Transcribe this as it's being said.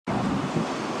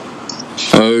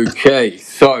Okay,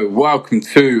 so welcome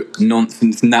to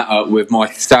Nonsense Natter with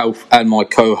myself and my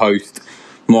co-host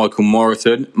Michael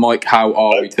Morrison. Mike, how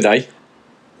are we today?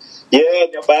 Yeah,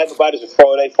 not bad. It's a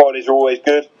Friday. Fridays are always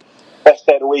good. Best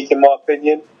day of the week, in my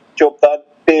opinion. Job done,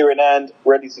 beer in hand,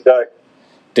 ready to go.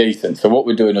 Decent. So what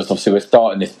we're doing is obviously we're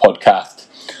starting this podcast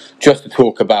just to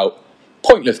talk about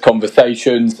pointless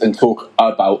conversations and talk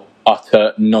about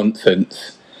utter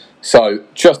nonsense. So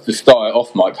just to start it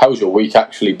off, Mike, how's your week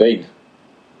actually been?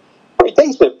 Pretty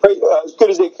decent. As good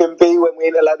as it can be when we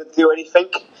ain't allowed to do anything.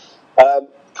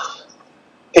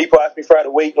 People ask me throughout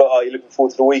the week, like, are you looking forward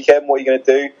to the weekend? What are you going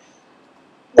to do?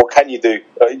 What can you do?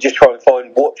 You just try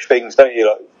and watch things, don't you?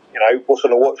 Like, you know, what's on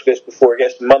the watch list before it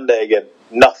gets to Monday again?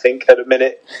 Nothing at the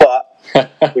minute, but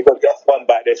we've got the F1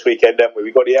 back this weekend, haven't we?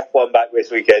 We've got the F1 back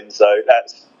this weekend, so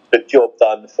that's the job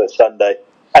done for Sunday.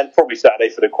 And probably Saturday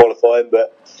for the qualifying,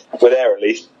 but we're there at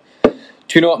least. Do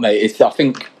you know what, mate?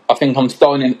 I think I'm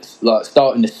starting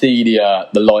to see the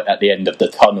light at the end of the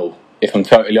tunnel. If I'm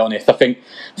totally honest, I think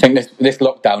this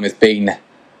lockdown has been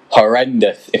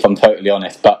horrendous. If I'm totally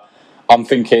honest, but I'm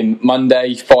thinking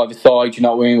Monday, 5-a-side. You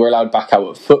know what I mean? We're allowed back out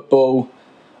at football.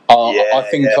 I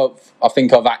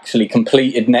think I've actually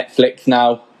completed Netflix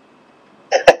now.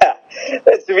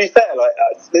 To be fair,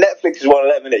 Netflix is one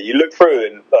of them, isn't it? You look through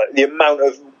and the amount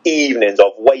of evenings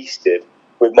I've wasted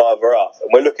with my other half, and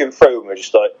we're looking through and we're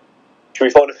just like, should we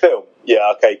find a film?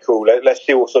 Yeah, okay, cool. Let's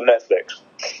see what's on Netflix.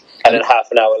 And then half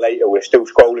an hour later, we're still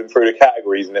scrolling through the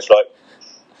categories, and it's like,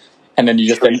 and then you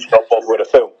just not bother with a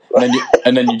film.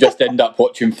 and then you just end up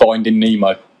watching Finding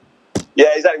Nemo.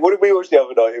 Yeah, exactly. What did we watch the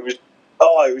other night? It was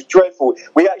dreadful.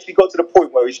 We actually got to the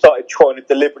point where we started trying to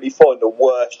deliberately find the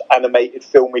worst animated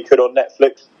film we could on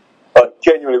Netflix.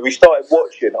 Genuinely, we started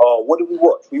watching. Oh, what did we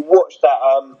watch? We watched that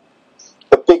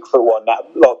the Bigfoot one,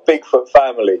 that Bigfoot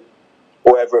family,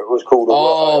 whatever it was called.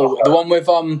 The one with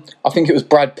I think it was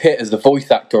Brad Pitt as the voice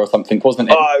actor or something, wasn't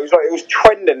it? Oh, it was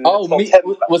trending.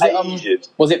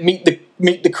 Was it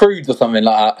Meet the Croods or something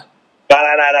like that?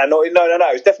 No. It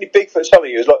was definitely Bigfoot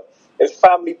something. It was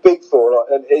family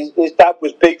Bigfoot, and his dad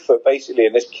was Bigfoot basically,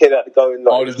 and this kid had to go and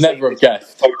I would never have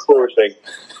guessed. Thing.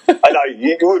 I know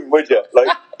you wouldn't, would you?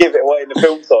 Give it away in the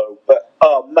film title, but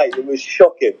mate, it was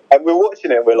shocking. And we're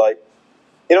watching it, and we're like,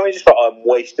 you know, just like, I'm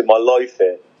wasting my life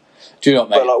here. Do you know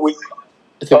what, mate?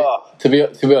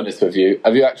 To be honest with you,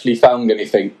 have you actually found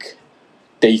anything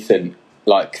decent,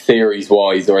 like series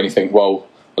wise or anything? While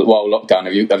lockdown,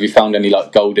 have you found any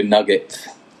golden nuggets?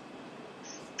 I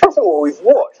don't know what we've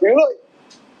watched.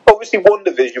 Obviously,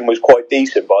 WandaVision was quite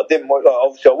decent, but I didn't watch.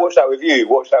 Obviously, I watched that with you.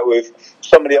 Watched that with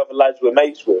some of the other lads we're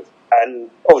mates with, and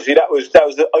obviously that was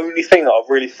the only thing that I've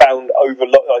really found over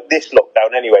this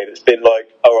lockdown anyway. That's been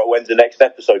all right, when's the next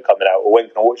episode coming out, or when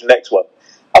can I watch the next one?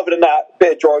 Other than that,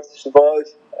 bit of Drive to Survive.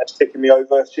 That's ticking me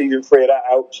over. Season 3 of that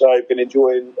out, so I've been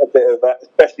enjoying a bit of that,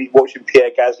 especially watching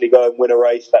Pierre Gasly go and win a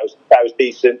race. That was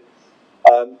decent.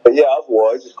 But yeah,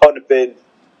 otherwise it's kind of been.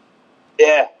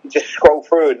 Yeah, you just scroll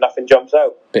through and nothing jumps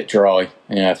out. Bit dry,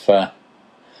 yeah, fair.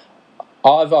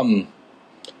 I can't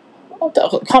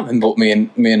remember what me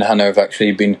and Hannah have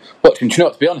actually been watching. Do you know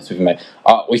what, to be honest with you, mate?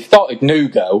 We started New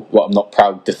Girl, what I'm not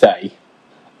proud to say.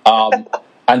 And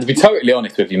to be totally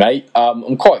honest with you, mate,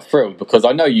 I'm quite thrilled because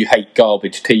I know you hate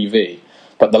garbage TV,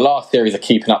 but the last series of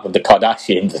Keeping Up with the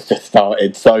Kardashians has just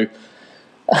started, so...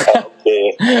 Oh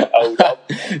dear.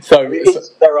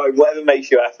 Whatever makes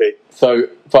you happy. So,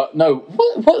 but no,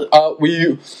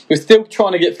 we're still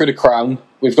trying to get through The Crown.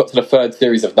 We've got to the 3rd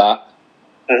series of that.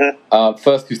 Mm-hmm.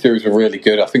 First 2 series were really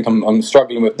good. I think I'm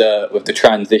struggling with the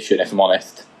transition, if I'm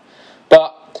honest.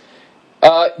 But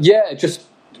yeah, just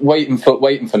waiting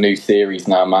for new series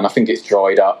now, man. I think it's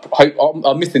dried up.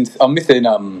 I'm missing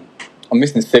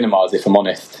cinemas, if I'm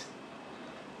honest.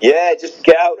 Yeah, just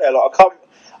get out there.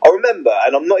 I remember,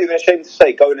 and I'm not even ashamed to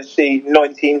say, going to see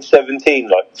 1917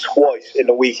 twice in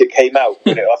the week it came out.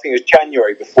 I think it was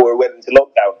January before it went into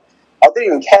lockdown. I didn't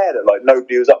even care that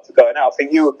nobody was up for going out. I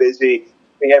think you were busy.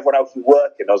 I think everyone else was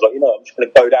working. I was like, I'm just going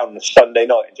to go down on a Sunday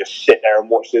night and just sit there and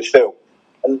watch this film.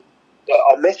 And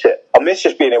I miss it. I miss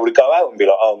just being able to go out and be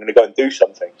like, I'm going to go and do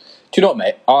something. Do you know what,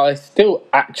 mate? I still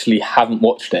actually haven't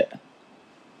watched it.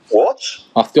 What?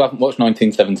 I still haven't watched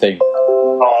 1917.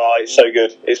 Oh, it's so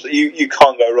good. You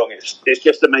can't go wrong. It's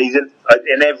just amazing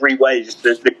in every way. Just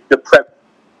the prep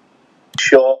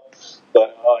shot,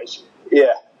 but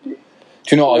yeah. Do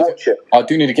you know what? I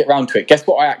do need to get round to it. Guess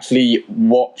what I actually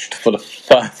watched for the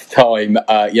first time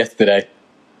yesterday?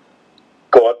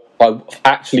 Go on. I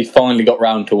actually finally got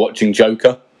round to watching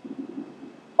Joker.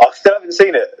 I still haven't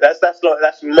seen it. That's my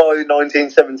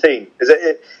 1917. Is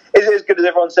it as good as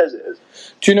everyone says it is?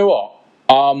 Do you know what?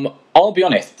 I'll be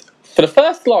honest. For the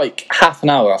first half an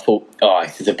hour, I thought, oh,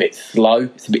 this is a bit slow.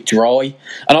 It's a bit dry,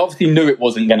 and I obviously knew it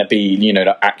wasn't going to be,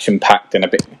 action packed and a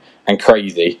bit and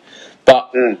crazy.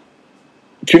 But do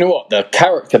you know what? The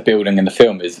character building in the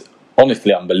film is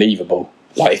honestly unbelievable.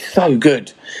 It's so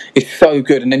good. It's so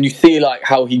good. And then you see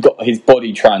how he got his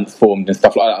body transformed and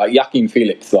stuff like that. Joaquin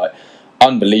Phoenix,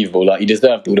 unbelievable. He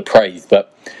deserved all the praise,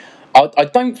 but I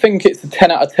don't think it's a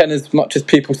 10 out of 10 as much as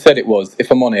people said it was, if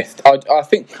I'm honest. I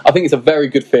think it's a very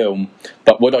good film,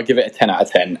 but would I give it a 10 out of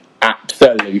 10?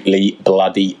 Absolutely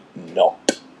bloody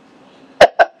not.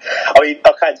 I mean,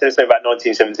 I can't say the same about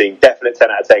 1917. Definite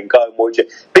 10 out of 10. Go and watch it.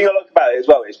 The thing I like about it as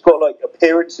well, it's got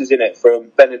appearances in it from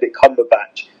Benedict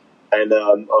Cumberbatch and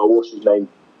what's his name?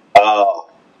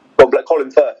 Colin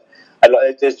Firth. And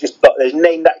there's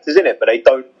named actors in it, but they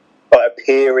don't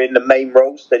appear in the main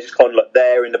roles. They're just kind of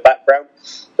there in the background.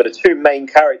 But the two main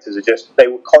characters they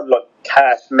were kind of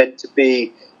cast meant to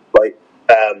be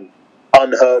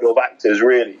unheard of actors,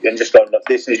 really, and just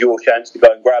this is your chance to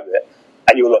go and grab it.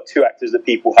 And you're two actors that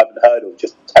people haven't heard of,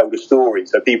 just tell the story,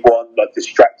 so people aren't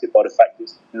distracted by the fact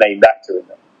it's named actor in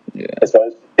there. Yeah. And so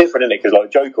it's different, isn't it? Because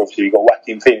Joker, obviously, you've got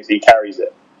Joaquin Phoenix, he carries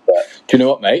it. But do you know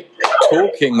what, mate?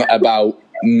 Talking about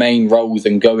main roles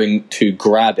and going to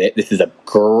grab it, this is a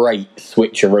great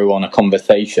switcheroo on a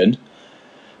conversation.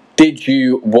 Did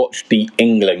you watch the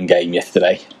England game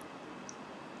yesterday?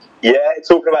 Yeah,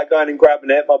 talking about going and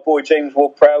grabbing it, my boy James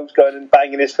Ward-Prowse going and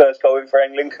banging his first goal in for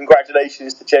England.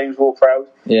 Congratulations to James Ward-Prowse.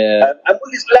 Yeah. And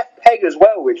with his left peg as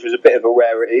well, which was a bit of a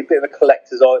rarity, a bit of a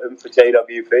collector's item for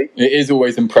JWP. It is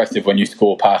always impressive when you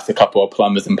score past a couple of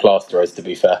plumbers and plasterers, to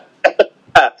be fair.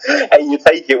 And you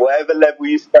take it, whatever level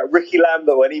you start. Ricky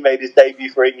Lambert, when he made his debut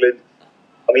for England,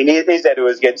 I mean, his header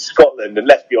was against Scotland, and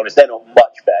let's be honest, they're not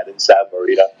much better than San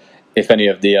Marino. If any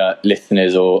of the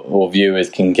listeners or viewers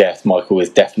can guess, Michael is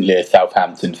definitely a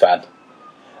Southampton fan.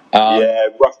 Yeah,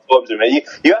 rough times, man.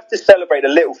 You have to celebrate the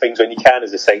little things when you can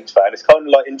as a Saints fan. It's kind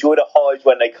of enjoy the highs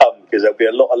when they come, because there'll be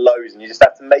a lot of lows, and you just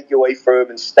have to make your way through them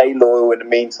and stay loyal in the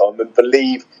meantime and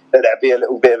believe that there'll be a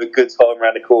little bit of a good time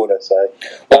around the corner. So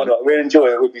why not? We'll enjoy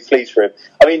it. We'll be pleased for him.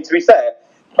 I mean, to be fair,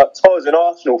 as an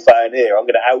Arsenal fan here, I'm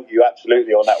going to out you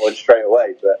absolutely on that one straight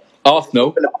away. But Arsenal?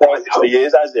 It's been a quiet for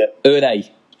years, has it? Who are they?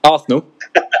 Arsenal?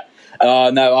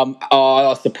 No,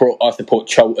 I support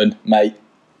Charlton, mate.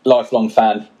 Lifelong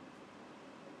fan.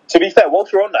 To be fair,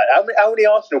 whilst we're on that, how many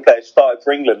Arsenal players started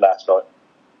for England last night?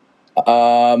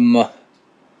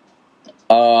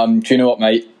 Do you know what,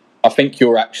 mate? I think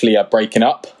you're actually breaking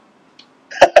up.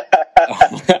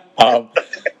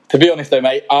 To be honest, though,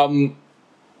 mate.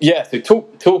 Yeah. So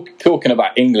talking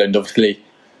about England, obviously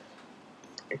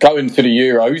going to the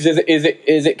Euros.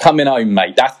 Is it coming home,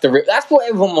 mate? That's what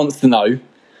everyone wants to know,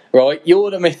 right?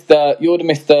 You're the Mister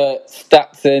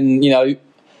Stats, and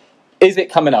is it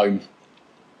coming home?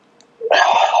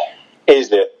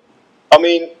 Is it? I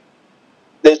mean,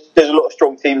 there's a lot of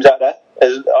strong teams out there.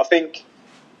 I think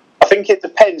it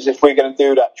depends if we're going to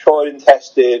do that tried and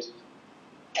tested,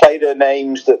 play the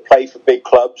names that play for big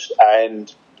clubs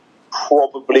and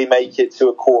probably make it to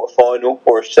a quarter final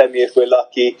or a semi if we're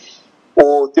lucky,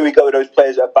 or do we go with those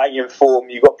players that are banging form?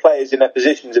 You've got players in their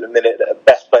positions at the minute that are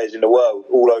best players in the world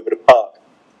all over the park.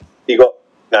 You've got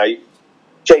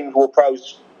James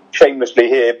Ward-Prowse shamelessly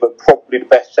here, but probably the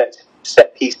best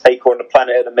set piece taker on the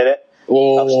planet at the minute.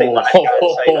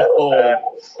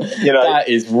 That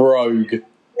is rogue.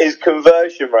 His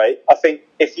conversion rate, I think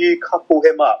if you couple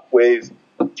him up with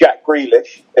Jack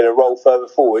Grealish in a role further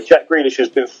forward, Jack Grealish has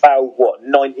been fouled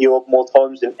 90 odd more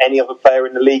times than any other player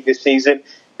in the league this season.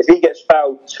 If he gets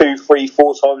fouled 2, 3,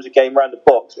 4 times a game around the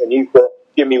box, and you've got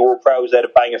Jimmy Ward-Prowse there to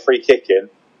bang a free kick in,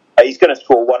 he's going to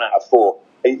score 1 out of 4.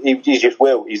 He just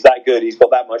will. He's that good. He's got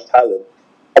that much talent.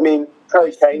 I mean,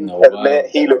 Harry Kane, at the minute,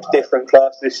 he looks different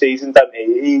class this season, doesn't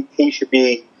he? He should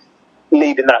be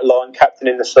leading that line,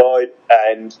 captaining the side,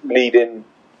 and leading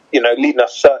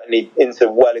us certainly into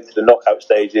the knockout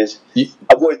stages.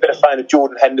 I've always been a fan of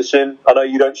Jordan Henderson. I know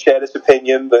you don't share this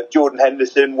opinion, but Jordan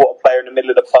Henderson, what a player in the middle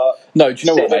of the park. No, do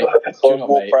you know what, mate?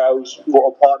 What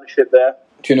a partnership there.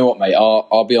 Do you know what, mate?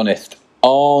 I'll be honest.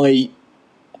 I'm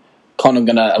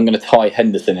gonna tie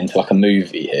Henderson into a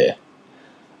movie here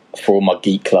for all my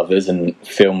geek lovers and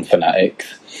film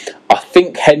fanatics. I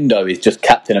think Hendo is just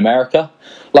Captain America.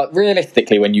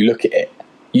 Realistically, when you look at it,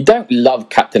 you don't love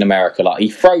Captain America. He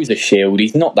throws a shield.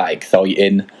 He's not that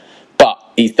exciting, but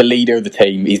he's the leader of the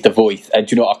team. He's the voice, and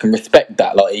do you know what? I can respect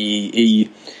that.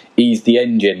 He's the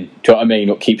engine. Do you know what I mean?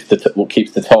 What keeps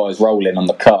the tires rolling on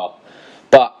the car.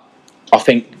 But I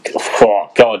think,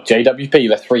 JWP,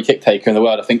 best free kick taker in the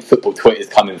world. I think football Twitter's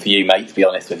coming for you, mate. To be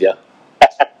honest with you.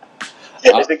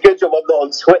 It's a good job I'm not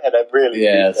on Twitter then, really.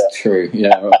 Yeah, that's true.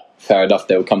 Yeah, right. Fair enough.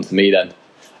 They'll come to me then.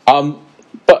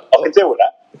 But I can deal with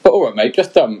that. But all right, mate.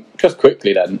 Just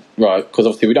quickly then, right? Because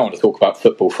obviously we don't want to talk about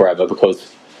football forever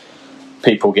because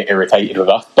people get irritated with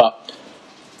us. But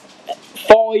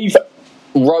 5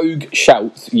 rogue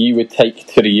shouts you would take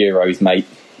to the Euros, mate.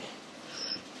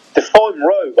 Define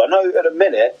rogue. I know at a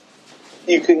minute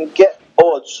you can get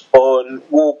odds on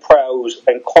Ward-Prowse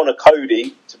and Connor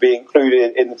Cody to be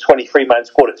included in the 23-man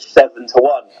squad at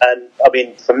 7-1. And I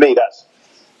mean, for me, that's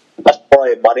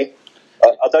buying money.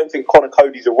 I don't think Connor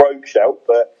Cody's a rogue shout,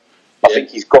 but I think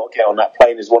he's got to get on that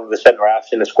plane as one of the centre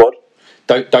halves in the squad.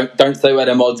 Don't say where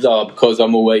them odds are because we're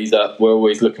always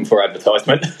looking for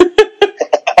advertisement.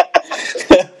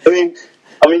 I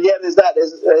mean, yeah. There's that.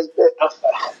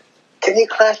 Can you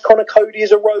class Connor Cody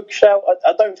as a rogue shout?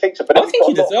 I don't think so. But I think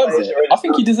he deserves it. I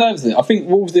think he deserves it. I think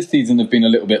Wolves this season have been a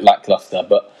little bit lacklustre,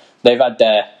 but they've had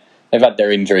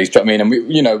their injuries. Do you know what I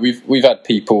mean? And we've had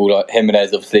people like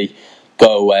Jimenez obviously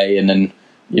go away, and then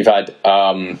you've had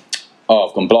I've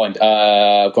gone blind.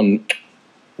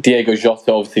 Diego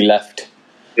Jota obviously left.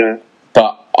 Yeah.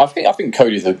 But I think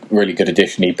Cody's a really good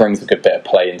addition. He brings a good bit of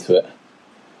play into it.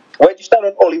 Where do you stand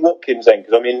on Ollie Watkins then?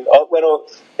 Because I mean,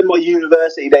 in my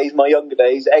university days, my younger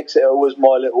days, Exeter was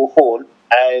my little horn,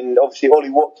 and obviously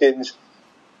Ollie Watkins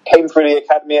came through the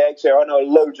academy at Exeter. I know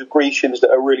loads of Grecians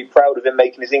that are really proud of him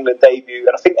making his England debut,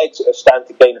 and I think Exeter stand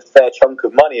to gain a fair chunk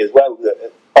of money as well,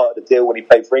 part of the deal when he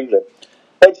played for England.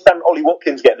 Where do you stand on Ollie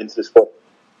Watkins getting into the squad?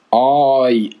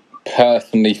 I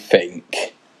personally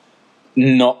think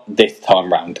not this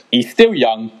time round. He's still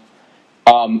young.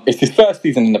 It's his first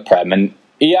season in the Prem, and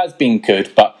he has been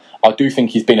good, but I do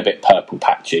think he's been a bit purple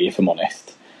patchy, if I'm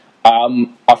honest.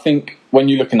 I think when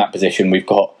you look in that position, we've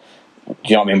got, do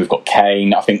you know what I mean? We've got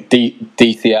Kane. I think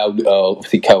DCL,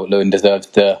 obviously Calvert-Lewin deserves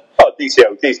to. Oh,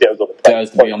 DCL's on the plane.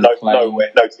 Deserves to be on the plane.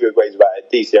 No two ways about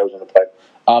it. DCL's on the plane.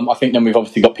 I think then we've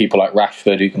obviously got people like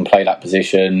Rashford who can play that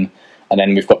position. And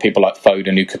then we've got people like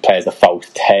Foden who could play as a false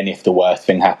 10 if the worst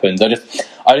thing happens. I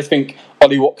just think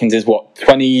Ollie Watkins is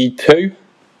 22?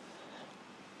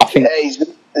 I think he's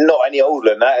not any older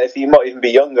than that. He might even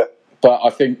be younger. But I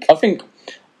think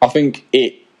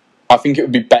it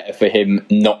would be better for him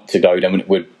not to go than it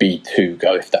would be to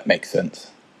go, if that makes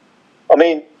sense. I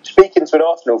mean, speaking to an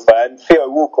Arsenal fan, Theo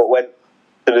Walcott went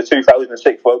to the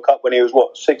 2006 World Cup when he was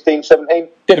 16, 17?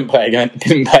 Didn't play again.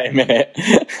 Didn't play a minute.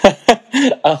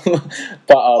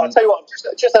 But I'll tell you what,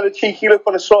 I've just had a cheeky look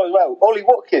on the slide as well. Ollie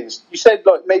Watkins, you said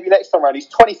like maybe next time around he's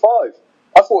 25.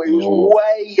 I thought he was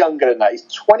way younger than that. He's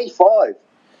 25.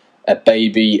 A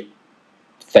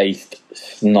baby-faced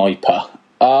sniper.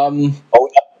 I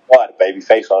had a baby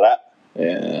face like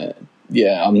that.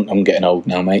 Yeah. I'm getting old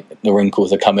now, mate. The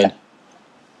wrinkles are coming.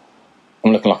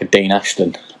 I'm looking like a Dean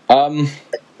Ashton. Dean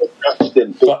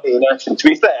Ashton. To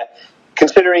be fair,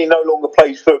 considering he no longer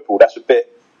plays football, that's a bit.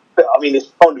 I mean,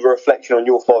 it's kind of a reflection on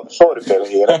your father's side of it,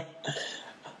 you know.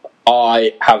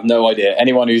 I have no idea.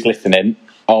 Anyone who's listening,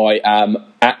 I am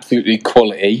absolutely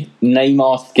quality.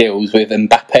 Neymar skills with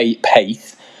Mbappe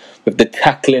pace, with the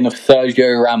tackling of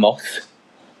Sergio Ramos,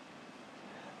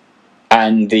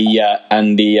 and the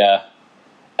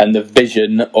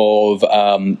vision of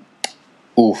like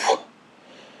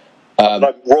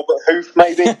Robert Hoof,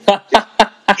 maybe.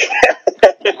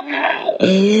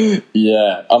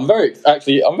 Yeah, I'm very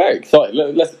excited.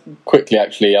 Let's quickly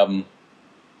actually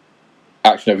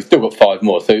we've still got 5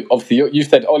 more. So obviously you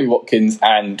said Ollie Watkins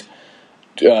and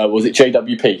was it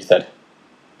JWP you said?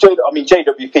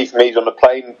 JWP for me is on the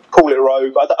plane. Call it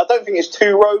rogue. I don't think it's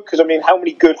too rogue because I mean, how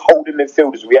many good holding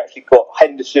midfielders have we actually got?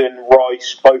 Henderson,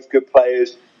 Rice, both good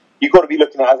players. You've got to be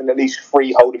looking at having at least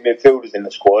 3 holding midfielders in the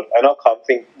squad, and I can't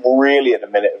think really at the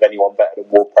minute of anyone better than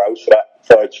Ward-Prowse for that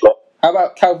 3rd slot. How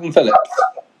about Calvin Phillips?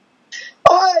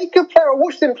 Good player. I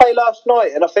watched him play last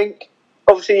night, and I think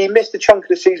obviously he missed a chunk of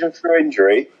the season through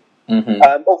injury. Mm-hmm.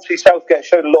 Obviously Southgate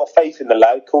showed a lot of faith in the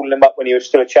lad, calling him up when he was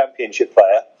still a championship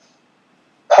player.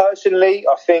 Personally,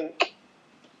 I think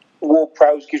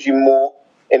Ward-Prowse gives you more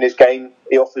in his game.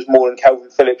 He offers more than Calvin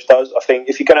Phillips does. I think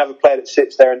if you're going to have a player that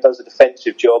sits there and does a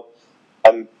defensive job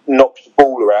and knocks the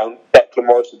ball around, Declan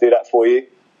Rice will do that for you.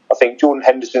 I think Jordan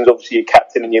Henderson's obviously your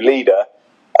captain and your leader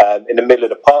in the middle of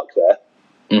the park there.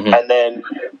 Mm-hmm. And then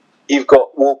you've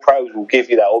got Ward-Prowse will give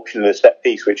you that option of the set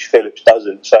piece, which Phillips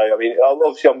doesn't. So, I mean,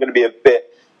 obviously I'm going to be a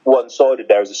bit one-sided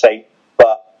there as a Saint,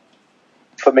 but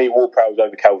for me, Ward-Prowse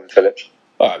over Calvin Phillips.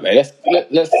 All right, mate.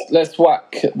 Let's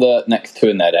whack the next 2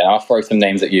 in there. Then I'll throw some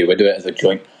names at you. We'll do it as a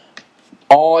joint.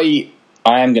 I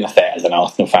am going to say it as an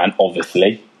Arsenal fan,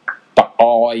 obviously, but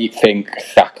I think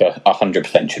Saka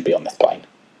 100% should be on this plane.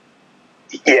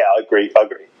 Yeah, I agree. I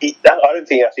don't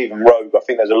think that's even rogue. I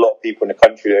think there's a lot of people in the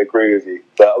country that agree with you.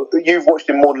 But you've watched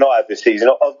him more than I have this season.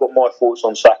 I've got my thoughts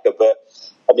on Saka, but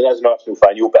I mean, as an Arsenal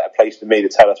fan, you're better placed than me to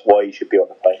tell us why he should be on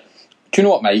the plane. Do you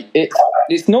know what, mate?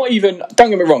 It's not even. Don't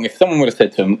get me wrong. If someone would have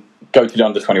said to him, "Go to the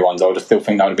under-21s," I would have still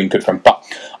think that would have been good for him. But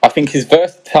I think his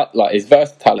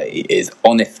versatility is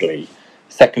honestly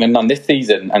second to none. This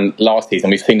season and last season,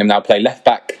 we've seen him now play left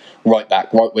back, right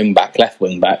wing back, left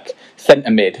wing back, centre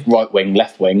mid, right wing,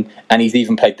 left wing, and he's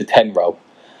even played the 10 role.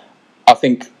 I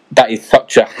think that is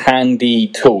such a handy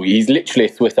tool. He's literally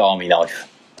a Swiss Army knife.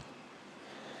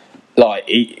 Like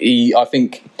I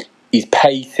think his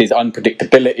pace, his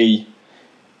unpredictability.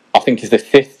 I think his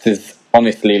assists is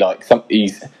honestly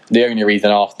he's the only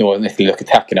reason Arsenal honestly look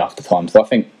attacking half the time. So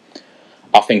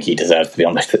I think he deserves to be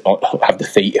honest, have the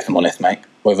seat, if I'm honest, mate,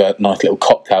 with a nice little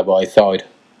cocktail by his side.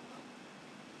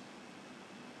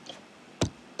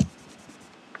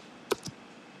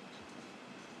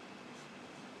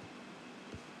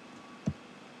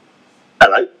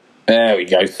 Hello. There we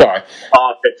go. Sorry.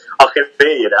 Oh, I can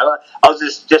hear you now. I was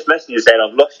just messaging you saying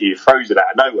I've lost you, frozen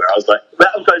out of nowhere. I was like, that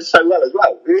was going so well as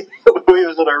well. We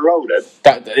was on a roll then.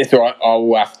 It's all right.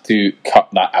 I'll have to cut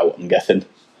that out, I'm guessing.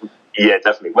 Yeah,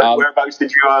 definitely. Whereabouts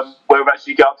did you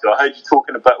get up to? I heard you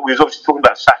talking about. We was obviously talking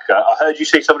about Saka. I heard you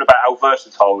say something about how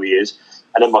versatile he is,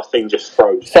 and then my thing just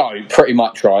froze. So pretty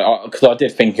much right, because I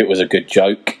did think it was a good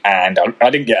joke, and I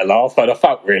didn't get a laugh, but I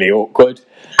felt really awkward.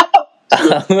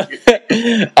 Saka,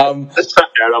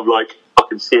 and I'm like, I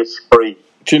can see a screen.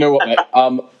 Do you know what, mate?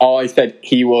 I said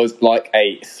he was like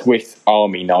a Swiss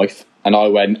Army knife, and I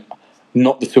went,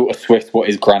 not the sort of Swiss what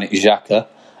is Granit Xhaka.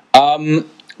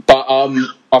 But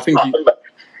I think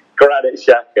Granit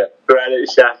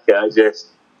Xhaka, just.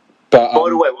 But, by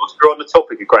the way, whilst we're on the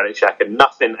topic of Granit Xhaka,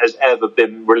 nothing has ever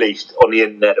been released on the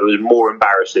internet that was more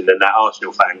embarrassing than that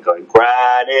Arsenal fan going,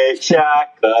 Granit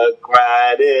Xhaka,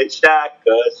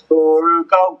 score a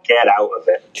goal, get out of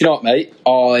it. Do you know what, mate?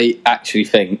 I actually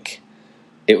think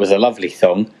it was a lovely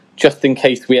song, just in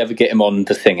case we ever get him on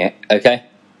to sing it, okay?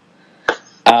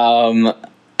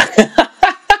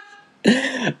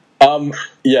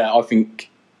 Yeah, I think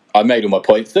I made all my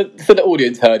points. So the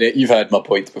audience heard it. You've heard my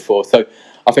points before. So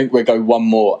I think we'll go one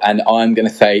more. And I'm going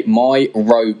to say my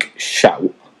rogue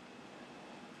shout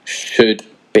should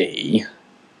be...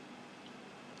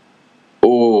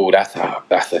 Oh, that's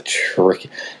a tricky...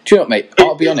 Do you know what, mate?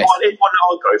 I'll be honest. It's one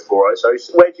I'll go for, right? So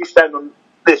where do you stand on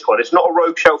this one? It's not a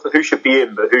rogue shout for who should be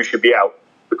in, but who should be out.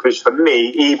 Because for me,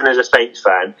 even as a Saints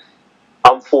fan,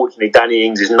 unfortunately, Danny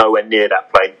Ings is nowhere near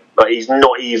that plane. Like, he's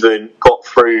not even got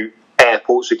through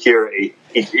airport security.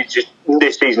 It's just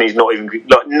this season he's not even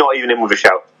in with a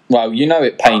shout. Well, you know,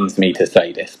 it pains me to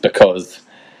say this because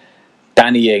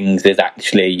Danny Ings is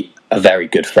actually a very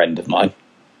good friend of mine.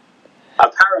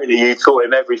 Apparently, you taught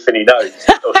him everything he knows,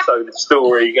 or so the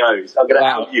story goes. I'm going to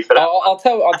help you for that. I'll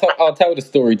tell the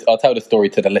story. I'll tell the story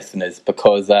to the listeners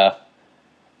because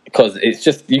it's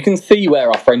just you can see where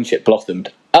our friendship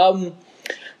blossomed.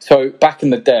 So back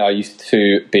in the day, I used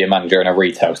to be a manager in a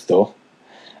retail store,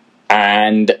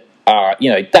 and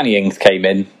Danny Ings came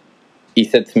in. He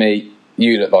said to me,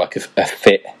 "You look like a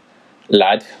fit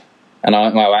lad," and I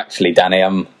went, "Well, actually, Danny,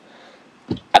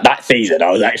 that season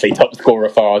I was actually top scorer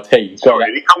for our team." Sorry,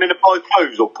 did he come in to buy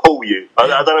clothes or pull you? I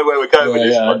don't know where we're going with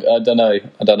this.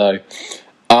 I don't know.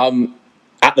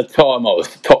 At the time, I was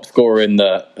top scorer in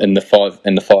the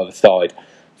five side.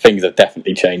 Things have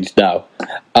definitely changed now.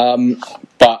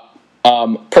 But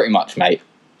pretty much, mate,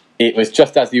 it was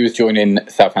just as he was joining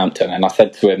Southampton, and I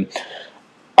said to him,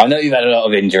 I know you've had a lot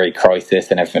of injury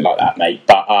crisis and everything like that, mate,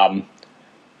 but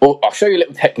well, I'll show you a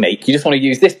little technique. You just want to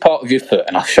use this part of your foot,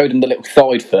 and I showed him the little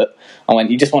side foot. I went,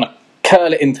 you just want to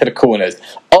curl it into the corners.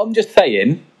 I'm just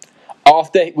saying,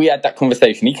 after we had that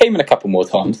conversation, he came in a couple more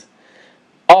times.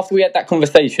 After we had that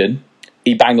conversation,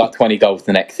 he banged like 20 goals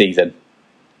the next season.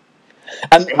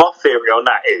 And my theory on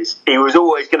that is he was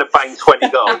always going to bang 20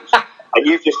 goals, and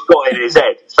you've just got it in his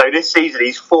head. So this season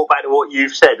he's thought back to what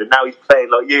you've said, and now he's playing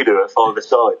like you do at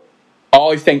five-a-side.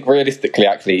 I think realistically,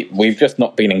 actually, we've just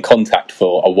not been in contact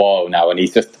for a while now, and he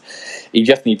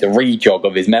just needs a re-jog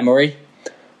of his memory.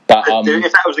 But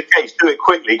if that was the case, do it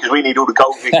quickly because we need all the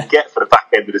goals we can get for the back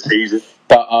end of the season.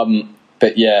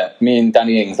 But yeah, me and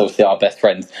Danny Ings obviously are best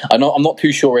friends. I'm not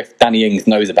too sure if Danny Ings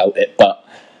knows about it, but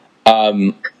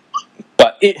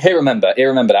he remember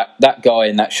that guy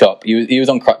in that shop. He was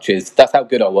on crutches. That's how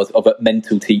good I was of a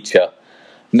mental teacher.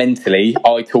 Mentally,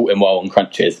 I taught him well on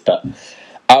crutches. But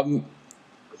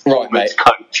right, mate.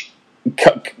 Coach.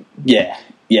 Yeah.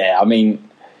 I mean,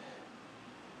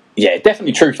 yeah,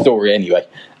 definitely true story. Anyway,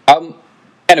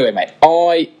 Anyway, mate,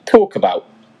 I talk about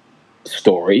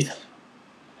stories.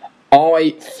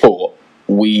 I thought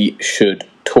we should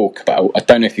talk about, I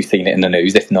don't know if you've seen it in the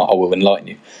news, if not I will enlighten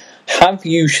you. Have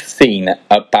you seen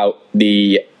about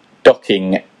the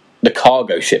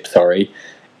cargo ship,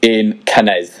 in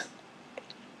Cannes?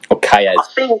 Or Caez?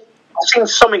 I've seen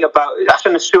something about, that's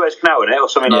in the Suez Canal, isn't it, or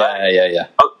something like that? Yeah.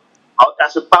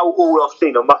 That's about all I've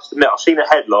seen, I must admit. I've seen a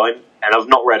headline, and I've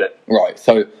not read it. Right,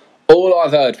 so all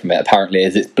I've heard from it, apparently,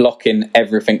 is it's blocking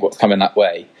everything what's coming that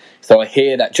way. So I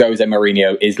hear that Jose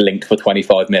Mourinho is linked for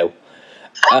 25 mil.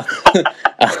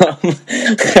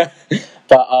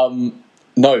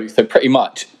 No, so pretty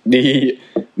much the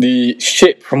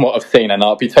ship, from what I've seen, and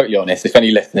I'll be totally honest, if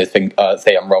any listeners think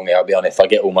say I'm wrong here, I'll be honest, I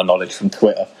get all my knowledge from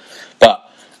Twitter.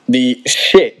 But the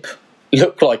ship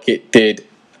looked like it did,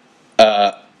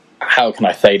 how can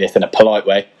I say this in a polite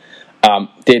way,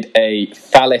 did a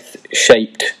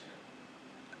phallus-shaped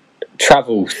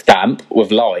travel stamp with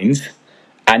lines,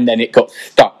 and then it got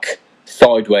stuck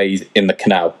sideways in the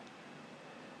canal.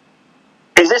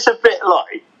 Is this a bit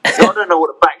like, I don't know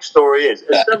what the backstory is.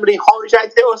 Has somebody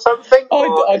hijacked it or something?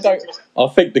 I don't. I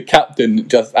think the captain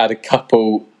just had a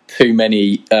couple too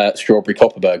many strawberry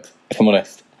Copperbergs, if I'm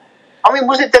honest. I mean,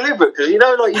 was it deliberate? Because, you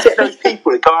get those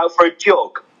people that go out for a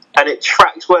jog and it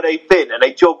tracks where they've been and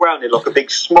they jog around in like a big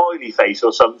smiley face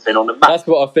or something on the map. That's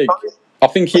what I think. Is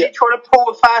he trying to pull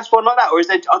a fast one like that? Or is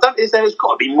there, there's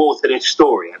got to be more to this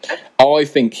story, hasn't there? I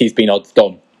think he's been odds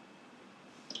on.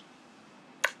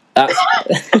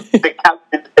 The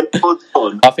captain odds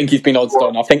on. I think he's been odds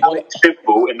on. I think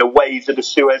simple in the waves of the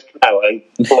Suez Canal and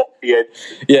block the edge.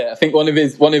 Yeah, I think one of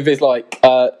his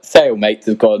sail mates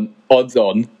has gone odds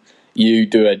on. You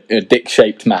do a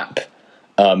dick-shaped map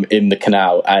in the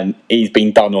canal, and he's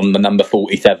been done on the number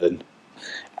 47,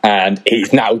 and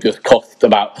he's now just cost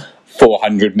about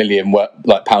 400 million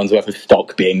pounds worth of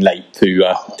stock being late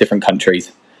to different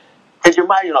countries. Could you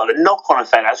imagine the knock-on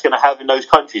effect that's going to have in those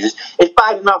countries? It's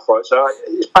bad enough, right? So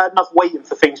it's bad enough waiting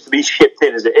for things to be shipped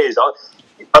in as it is. I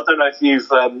don't know if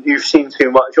you've seen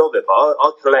too much of it, but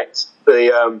I collect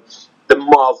the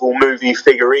Marvel movie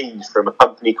figurines from a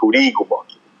company called Eagle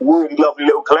Box. Really lovely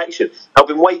little collection. I've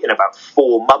been waiting about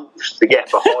 4 months to get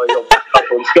behind on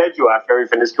schedule after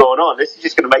everything that's gone on. This is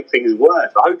just going to make things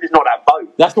worse. I hope it's not that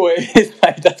boat. That's what it is,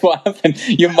 mate. That's what happened.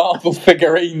 Your Marvel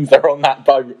figurines are on that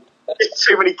boat. There's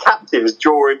too many captains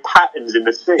drawing patterns in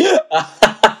the sea.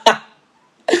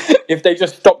 If they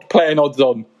just stopped playing odds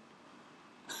on.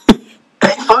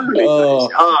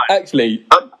 Actually,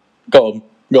 go on.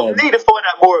 I need to find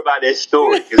out more about this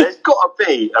story because there's got to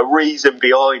be a reason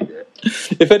behind it.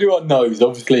 If anyone knows,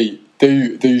 obviously,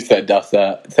 do send us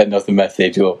a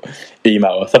message or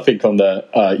email us. I think on the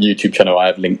YouTube channel I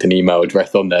have linked an email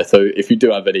address on there. So if you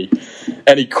do have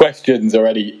any questions or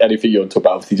anything you want to talk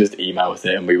about, obviously just email us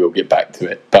it and we will get back to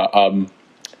it. But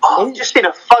I've just seen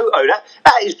a photo.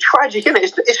 That is tragic, isn't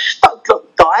it? It's stuck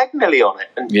diagonally on it.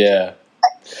 And yeah,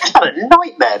 it's had a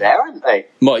nightmare there, haven't they,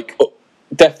 Mike?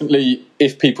 Definitely,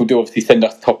 if people do obviously send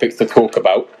us topics to talk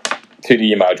about to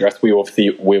the email address, we obviously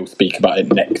will speak about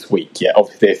it next week. Yeah,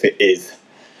 obviously if it is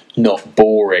not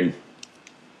boring.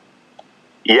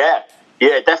 Yeah,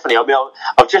 definitely. I mean,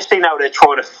 I've just seen how they're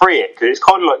trying to free it because it's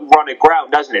kind of like run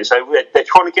aground, doesn't it? So they're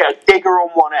trying to get a digger on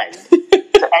one end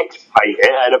to excavate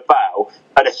it at a bow.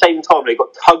 At the same time, they've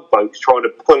got tugboats trying to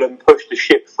pull and push the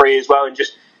ship free as well. And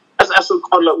just that's kind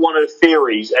of like one of the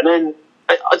theories. And then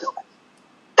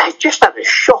they've just had a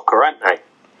shocker, haven't they?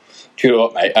 Do you know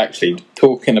what, mate? Actually,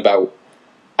 talking about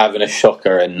having a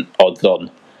shocker and odds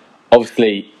on,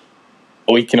 obviously,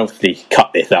 we can obviously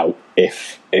cut this out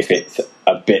if it's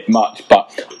a bit much,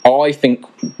 but I think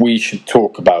we should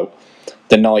talk about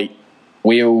the night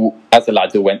we all, as the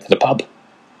lads, all went to the pub.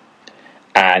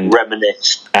 And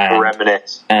reminisce.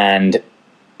 And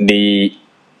the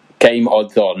game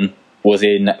odds on was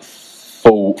in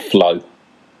full flow.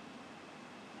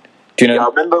 Do you know? Yeah, I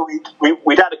remember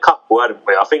we'd had a couple, hadn't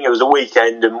we? I think it was a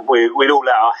weekend, and we'd all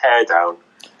let our hair down,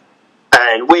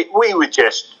 and we were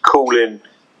just calling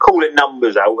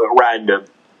numbers out at random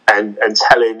and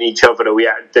telling each other that we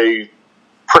had to do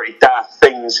pretty daft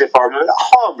things. If I remember,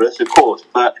 harmless, of course,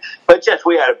 but just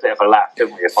we had a bit of a laugh,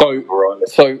 didn't we?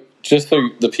 So just so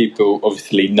the people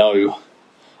obviously know,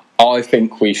 I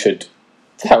think we should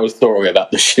tell a story about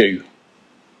the shoe.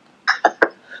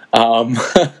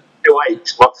 Still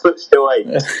aches. My foot still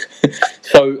aches.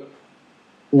 So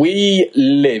we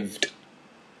lived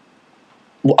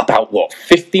about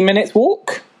 50 minutes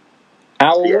walk?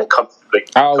 Hour? Yeah, comfortably.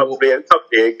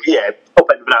 Yeah, top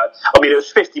end of an hour. I mean, it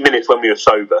was 50 minutes when we were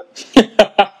sober.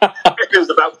 It was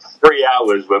about 3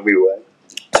 hours when we were.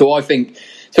 So I think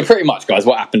So pretty much, guys,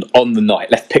 what happened on the night?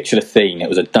 Let's picture the scene. It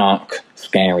was a dark,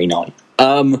 scary night.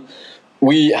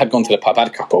 We had gone to the pub, had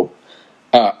a couple.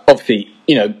 Obviously,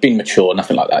 being mature,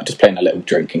 nothing like that, just playing a little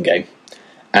drinking game.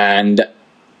 And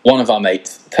one of our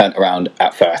mates turned around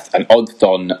at first and odds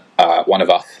on one of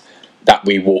us that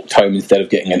we walked home instead of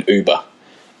getting an Uber.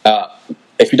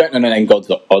 If you don't know the name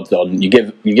odds on, you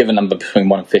give a number between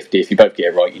 1 and 50. If you both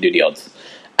get it right, you do the odds.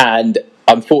 And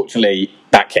unfortunately,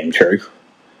 that came true.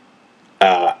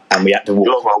 And we had to walk.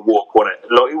 Long walk, wasn't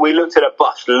it? We looked at a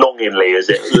bus longingly as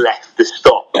it left the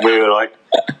stop, and we were like,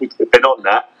 we could have been on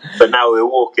that, but now we're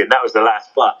walking. That was the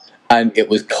last bus. And it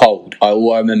was cold.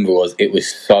 All I remember was it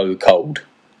was so cold.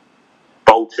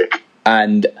 Baltic.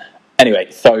 And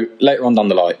anyway, so later on down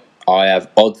the line, I have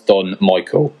odds on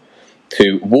Michael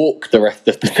to walk the rest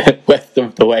of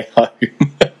the way home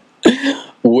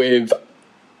with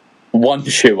one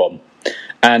shoe on.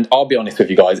 And I'll be honest with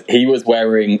you guys, he was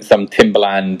wearing some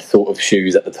Timberland sort of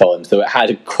shoes at the time, so it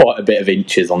had quite a bit of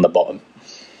inches on the bottom.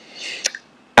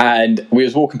 And we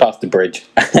was walking past the bridge,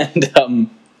 and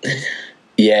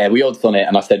we odds on it.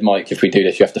 And I said, Mike, if we do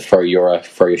this, you have to throw your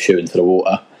shoe into the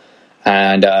water.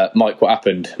 And Mike, what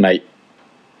happened, mate?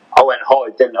 I went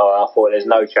hard, didn't I? I thought there's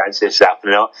no chance this is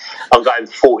happening. I'm going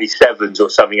 47s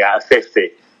or something out of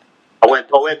 50. I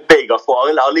went big. I thought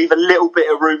I'll leave a little bit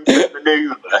of room for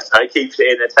manoeuvre so it keeps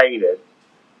it entertaining.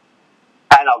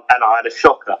 And I had a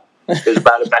shocker. It's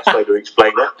about the best way to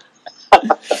explain it.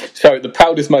 So the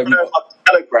proudest moment. I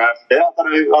telegraphed it. I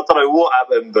don't know what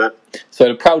happened, but so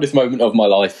the proudest moment of my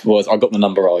life was I got the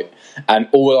number right, and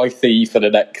all I see for the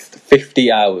next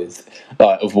 50 hours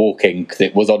of walking, because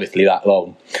it was honestly that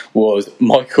long, was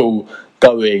Michael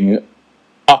going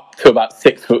up to about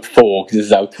 6'4", because this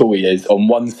is how tall he is, on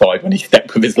one side when he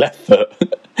stepped with his left foot,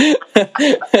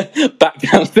 back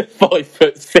down to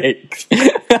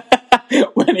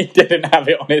 5'6", when he didn't have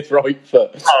it on his right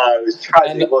foot. Oh, it was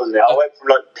tragic, wasn't it? I went from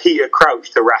like Peter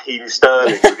Crouch to Raheem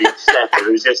Sterling with each step.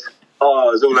 It was just, it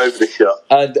was all over the shop.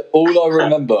 And all I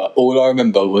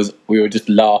remember was we were just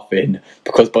laughing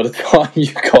because by the time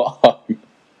you got home,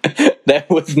 there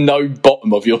was no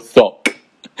bottom of your sock.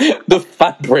 The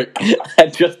fabric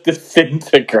had just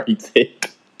disintegrated.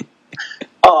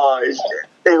 Oh,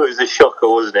 it was a shocker,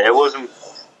 wasn't it? It wasn't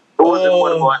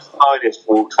one of my finest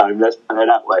walks home, let's put it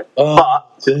that way. But,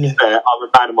 to be fair, I'm a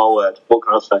man of my word. What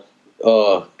can I say?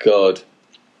 Oh, God.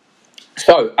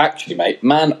 So, actually, mate,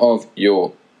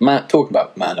 talking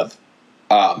about man of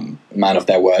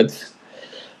their words,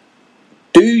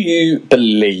 do you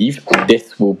believe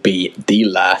this will be the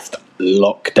last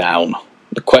lockdown?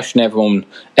 The question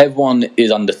everyone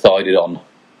is undecided on.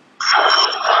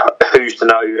 Who's to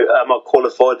know? Am I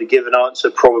qualified to give an answer?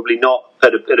 Probably not.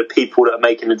 Are the people that are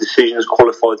making the decisions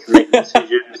qualified to make the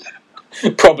decisions?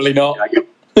 Probably not. You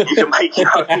can make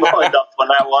your own mind up on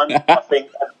that one. I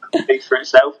think that speaks for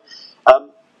itself. Who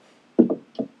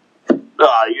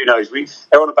knows?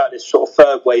 They're on about this sort of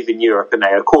third wave in Europe, and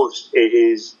of course it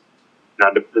is.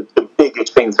 The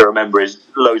biggest thing to remember is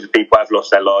loads of people have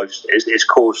lost their lives. It's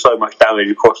caused so much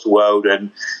damage across the world,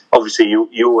 and obviously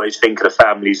you always think of the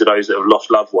families of those that have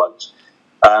lost loved ones.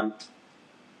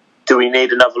 Do we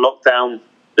need another lockdown?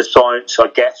 The science, I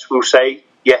guess, will say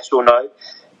yes or no.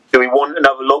 Do we want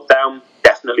another lockdown?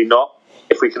 Definitely not,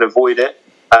 if we can avoid it.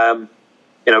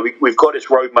 We've got this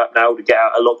roadmap now to get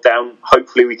out of lockdown.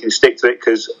 Hopefully we can stick to it,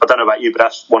 because I don't know about you, but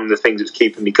that's one of the things that's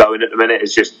keeping me going at the minute,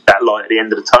 is just that light at the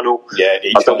end of the tunnel. Yeah,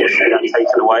 I don't want to see that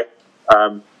taken away.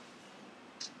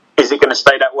 Is it going to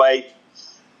stay that way?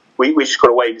 We just got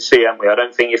to wait and see, haven't we? I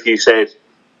don't think if you said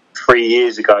 3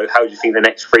 years ago, how do you think the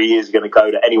next 3 years are going to go,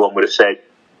 that anyone would have said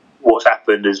what's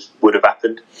happened would have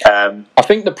happened. I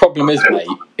think the problem is, mate,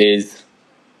 is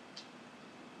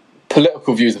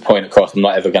political views are point across. I'm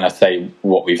not ever going to say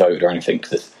what we voted or anything,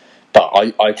 but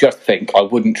I just think I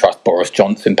wouldn't trust Boris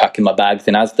Johnson packing my bags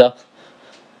in Asda,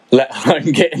 let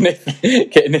alone getting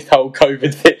this whole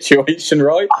COVID situation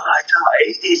right.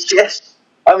 It's just,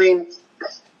 I mean,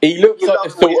 he looks like the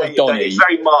sort of Donny. He's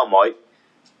very Marmite,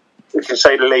 we can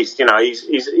say the least.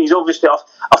 He's obviously. I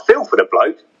feel for the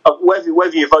bloke.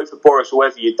 Whether you vote for Boris or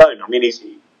whether you don't, I mean, he's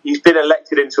been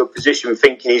elected into a position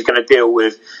thinking he's going to deal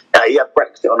with. He had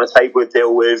Brexit on the table to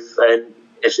deal with, and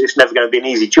it's never going to be an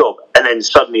easy job. And then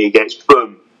suddenly he gets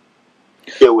boom,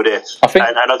 deal with this. And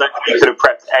I don't think he could have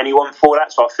prepped anyone for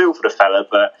that. So I feel for the fella,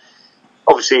 but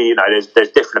obviously,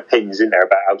 there's different opinions in there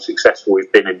about how successful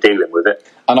we've been in dealing with it.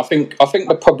 And I think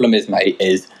the problem is, mate,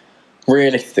 is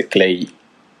realistically,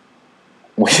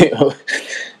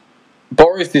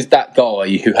 Boris is that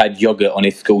guy who had yogurt on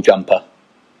his school jumper.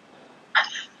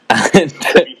 And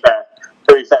to be fair,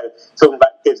 talking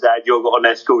about kids that had yogurt on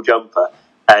their school jumper,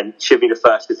 And she'll be the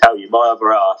first to tell you, my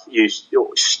other half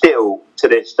still to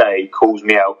this day calls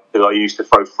me out because I used to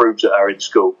throw fruits at her in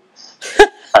school.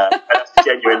 And that's a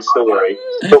genuine story.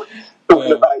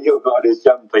 Talking about your guys'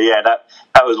 jumper, yeah,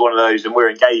 that was one of those, and we're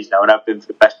engaged now and have been for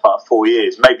the best part of 4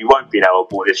 years. Maybe won't be now I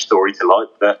brought this story to light,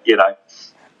 but you know.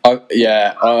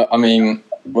 I mean,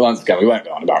 once again, we won't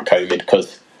go on about COVID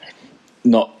because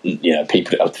not,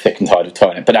 people that are sick and tired of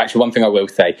trying it. But actually, one thing I will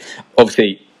say,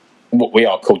 obviously, what we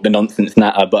are called the nonsense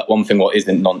natter, but one thing what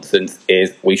isn't nonsense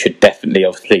is we should definitely,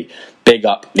 obviously, big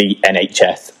up the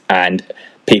NHS, and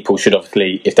people should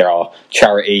obviously, if there are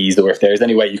charities or if there is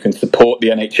any way you can support the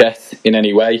NHS in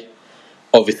any way,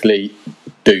 obviously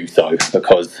do so,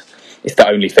 because it's the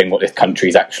only thing what this country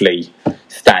is actually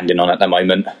standing on at the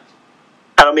moment.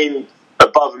 And I mean,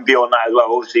 above and beyond that as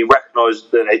well, obviously recognise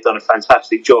that they've done a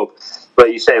fantastic job.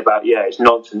 But you say about, it's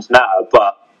nonsense now,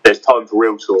 but there's time for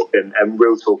real talk. And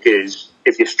real talk is,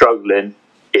 if you're struggling,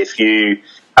 if you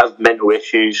have mental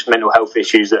health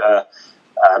issues that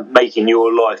are making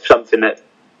your life something that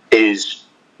is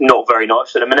not very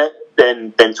nice at the minute,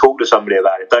 then talk to somebody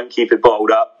about it. Don't keep it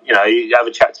bottled up. You have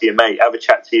a chat to your mate, have a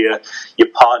chat to your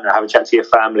partner, have a chat to your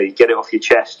family, get it off your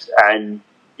chest, and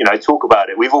talk about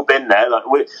it. We've all been there.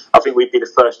 I think we'd be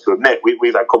the first to admit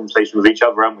we've had conversations with each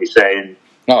other, haven't we? Saying,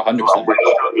 100%. I'm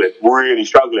really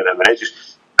struggling at the minute.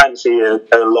 Just can't see a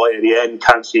light at the end.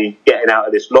 Can't see getting out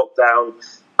of this lockdown.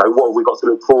 What have we got to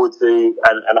look forward to?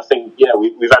 And I think,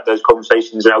 we've had those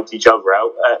conversations and helped each other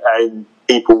out, and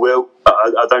people will.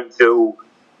 I don't feel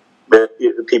that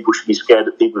people should be scared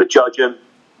that people are judging.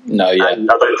 No, yeah. And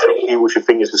I don't think people should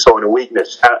think it's a sign of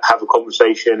weakness. Have a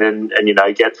conversation and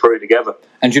get through it together.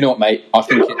 And you know what, mate? I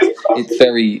think it's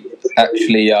very,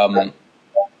 actually,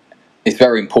 it's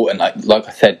very important. Like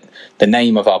I said, the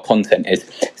name of our content is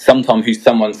sometimes who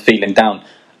someone's feeling down.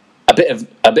 A bit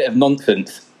of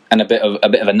nonsense and a bit of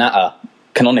a natter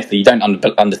can, honestly, you don't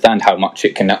understand how much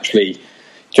it can actually. Do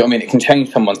you know what I mean? It can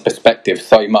change someone's perspective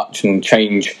so much and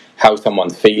change how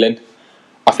someone's feeling.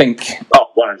 I think.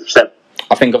 100%.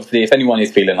 I think, obviously, if anyone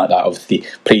is feeling like that, obviously,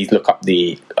 please look up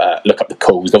the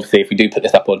calls. Obviously, if we do put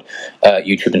this up on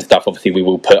YouTube and stuff, obviously, we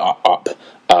will put up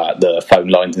the phone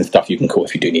lines and stuff you can call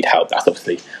if you do need help. That's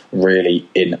obviously really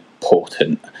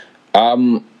important.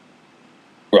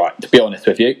 Right, to be honest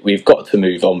with you, we've got to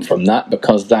move on from that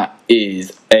because that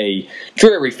is a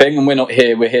dreary thing, and we're not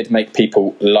here. We're here to make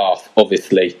people laugh,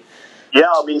 obviously. Yeah,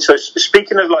 I mean, so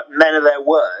speaking of men of their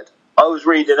word, I was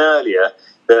reading earlier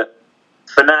that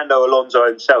Fernando Alonso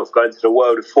himself, going to the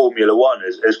world of Formula One,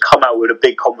 has come out with a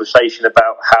big conversation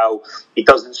about how he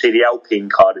doesn't see the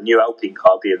new Alpine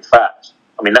car being fast.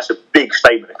 I mean, that's a big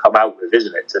statement to come out with,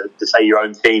 isn't it? To say your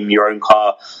own team, your own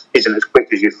car isn't as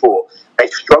quick as you thought.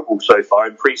 They've struggled so far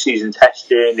in pre-season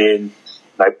testing. In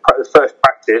the first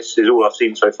practice is all I've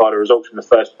seen so far. The results from the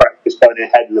first practice going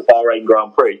ahead of the Bahrain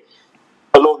Grand Prix.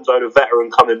 Alonso, the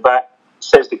veteran, coming back,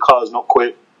 says the car's not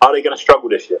quick. Are they going to struggle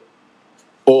this year?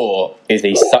 Or is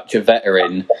he such a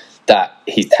veteran that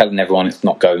he's telling everyone it's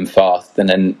not going fast, and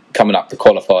then coming up to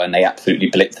qualify and they absolutely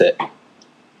blitz it?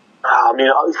 I mean,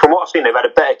 from what I've seen, they've had a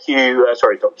better they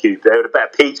had a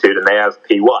better P2 than they have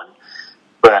P1.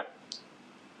 But,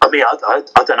 I mean, I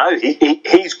don't know.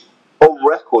 He's on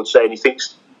record saying he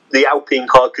thinks the Alpine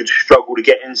car could struggle to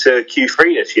get into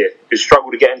Q3 this year, could struggle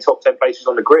to get in top 10 places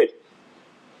on the grid.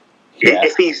 Yeah.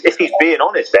 If he's being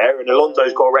honest there, and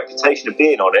Alonso's got a reputation of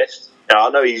being honest, I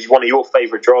know he's one of your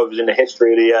favourite drivers in the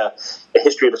history of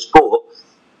the sport.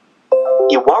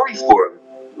 You worry for him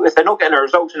if they're not getting the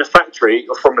results in the factory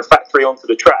or from the factory onto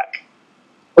the track.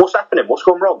 What's happening? What's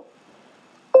gone wrong?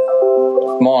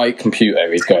 My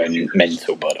computer is going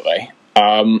mental, by the way.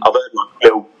 I've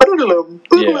heard little.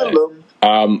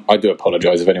 I do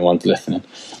apologise if anyone's listening.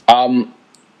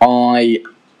 I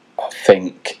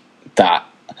think that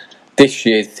this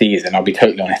year's season, I'll be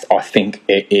totally honest, I think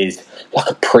it is like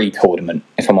a pre-tournament,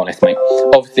 if I'm honest, mate.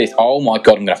 Obviously, oh my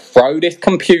God, I'm going to throw this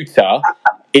computer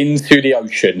into the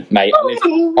ocean, mate.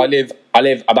 I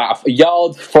live about a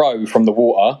yard's throw from the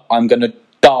water. I'm going to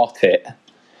dart it.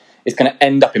 It's going to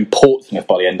end up in Portsmouth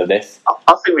by the end of this.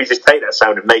 I think we just take that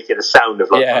sound and make it a sound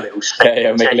of a little snake.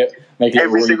 Yeah, make it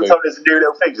every single time there's a new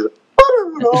little thing.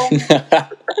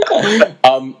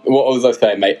 What was I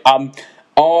saying, mate?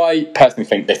 I personally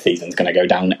think this season's going to go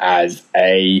down as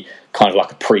a kind of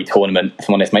like a pre-tournament, if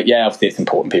I'm honest, mate. Yeah, obviously it's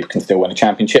important people can still win a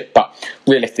championship, but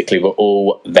realistically we're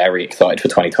all very excited for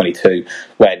 2022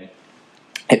 when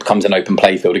it becomes an open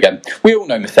playfield again. We all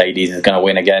know Mercedes is going to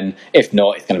win again. If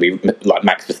not, it's going to be like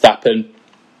Max Verstappen.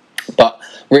 But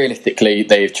realistically,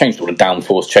 they've changed all the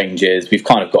downforce changes. We've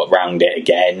kind of got around it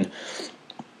again.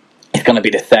 it's going to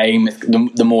be the same.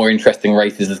 The more interesting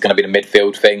races is going to be the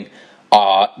midfield thing.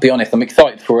 Be honest, I'm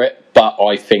excited for it, but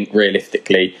I think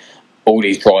realistically, all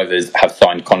these drivers have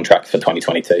signed contracts for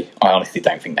 2022. I honestly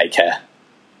don't think they care.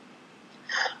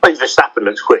 I think Verstappen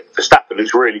looks quick. Verstappen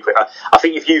looks really quick. I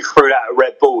think if you threw that at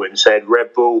Red Bull and said,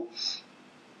 Red Bull,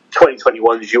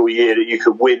 2021 is your year that you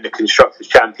could win the Constructors'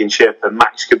 Championship and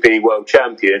Max could be world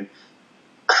champion,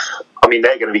 I mean,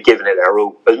 they're going to be giving it their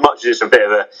all. As much as it's a bit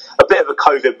of a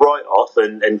COVID write-off,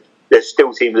 and there's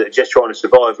still teams that are just trying to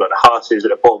survive, like the Haas's at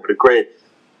the bottom of the grid.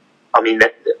 I mean,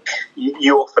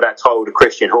 you offer that title to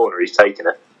Christian Horner, he's taking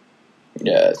it.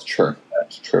 Yeah, it's true.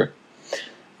 That's true.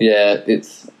 Yeah,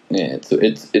 it's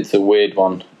a weird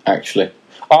one, actually.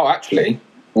 Oh, actually,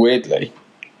 weirdly,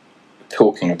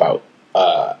 talking about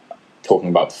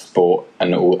sport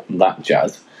and all that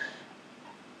jazz.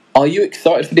 Are you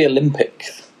excited for the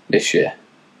Olympics this year?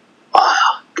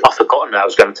 I've forgotten that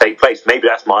was going to take place. Maybe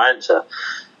that's my answer.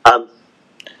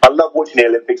 I love watching the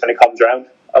Olympics when it comes around.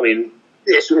 I mean,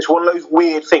 it's one of those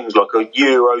weird things like a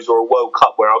Euros or a World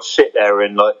Cup where I'll sit there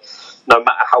and, like, no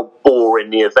matter how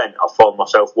boring the event, I find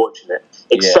myself watching it.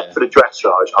 Except for the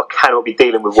dressage. I cannot be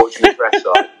dealing with watching the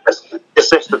dressage. It's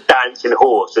just a dancing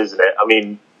horse, isn't it? I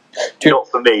mean, not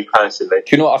for me personally.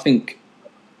 Do you know what I think?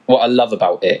 What I love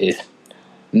about it is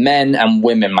men and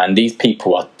women, man. These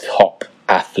people are top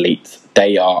athletes.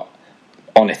 They are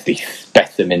honestly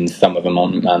specimens. Some of them,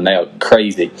 man, they are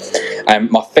crazy.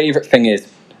 My favourite thing is,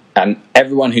 and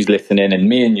everyone who's listening, and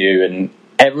me and you, and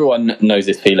everyone knows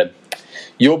this feeling.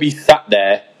 You'll be sat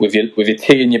there with your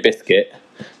tea and your biscuit,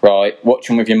 right,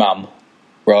 watching with your mum,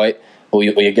 right, or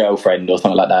your girlfriend or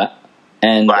something like that.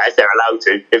 And right, if they're allowed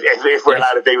to, if we're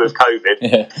allowed to be with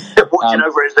COVID, watching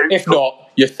over a Zoom. If not,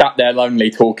 you're sat there lonely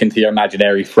talking to your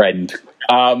imaginary friend.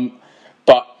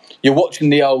 But you're watching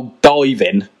the old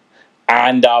diving,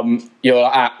 and you're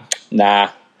like, nah,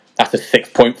 that's a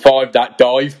 6.5. That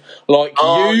dive, like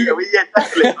you. Yeah,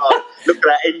 definitely. Look at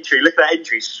that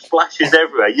entry, splashes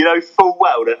everywhere. You know full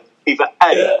well that either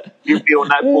A, you'd be on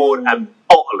that board and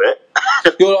bottle it.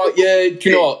 You're like, yeah, do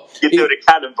you know what? You're doing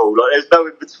a cannonball. Like, there's no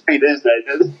in between, is there?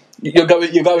 You're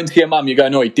going to your mum. You're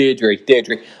going, oi, Deirdre.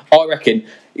 I reckon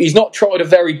he's not tried a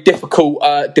very difficult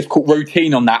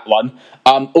routine on that one.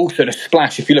 Also, the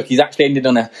splash. If you look, he's actually ended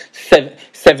on a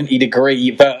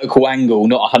 70-degree vertical angle,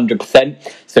 not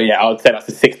 100%. So yeah, I'd say that's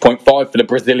a 6.5 for the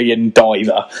Brazilian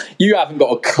diver. You haven't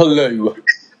got a clue.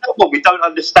 Well, we don't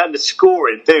understand the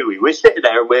scoring, do we? We're sitting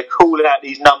there and we're calling out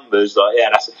these numbers like, yeah,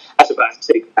 that's about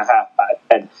 6.5 out of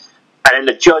 10. And then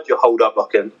the judge will hold up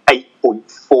like an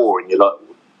 8.4, and you're like,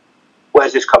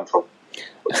 where's this come from?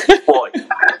 Why?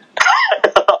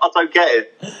 I don't get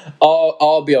it.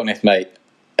 I'll be honest, mate.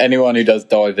 Anyone who does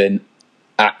diving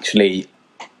actually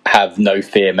have no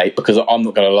fear, mate, because I'm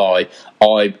not going to lie,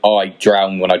 I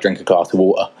drown when I drink a glass of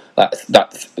water. That's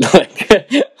like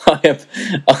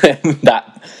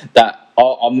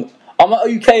I'm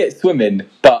okay at swimming,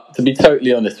 but to be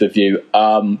totally honest with you,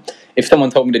 if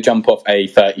someone told me to jump off a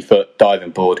 30-foot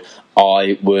diving board,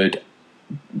 I would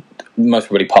most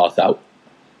probably pass out.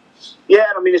 Yeah,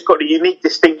 I mean, it's got the unique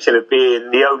distinction of being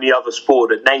the only other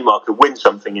sport that Neymar could win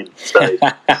something in. So.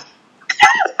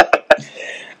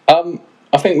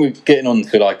 I think we're getting on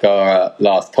to like our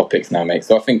last topics now, mate.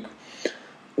 So I think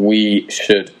we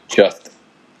should just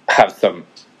have some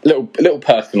little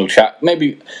personal chat.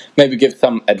 Maybe give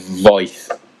some advice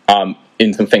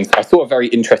in some things. I saw a very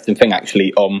interesting thing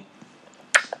actually on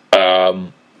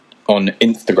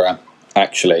Instagram.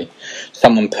 Actually,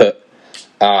 someone put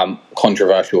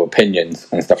controversial opinions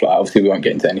and stuff like that. Obviously, we won't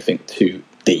get into anything too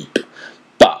deep,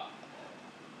 but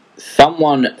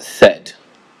someone said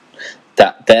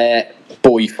that their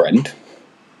boyfriend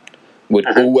would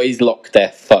always lock their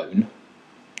phone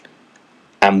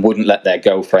and wouldn't let their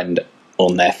girlfriend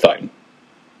on their phone.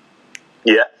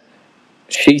 Yeah.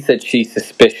 She said she's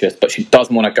suspicious, but she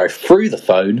doesn't want to go through the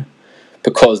phone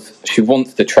because she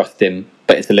wants to trust him,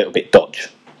 but it's a little bit dodge.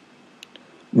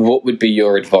 What would be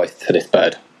your advice to this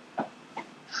bird?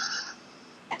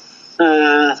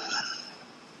 I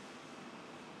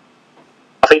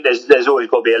think there's always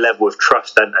got to be a level of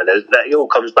trust, and it all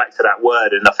comes back to that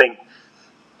word. And I think,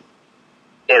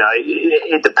 you know,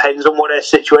 it depends on what their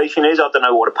situation is. I don't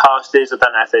know what the past is. I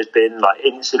don't know if there's been like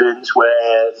incidents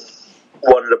where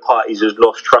one of the parties has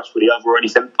lost trust with the other or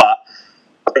anything. But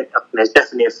I think there's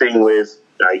definitely a thing with,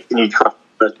 you know, can you trust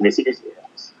the person?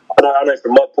 I know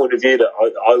from my point of view that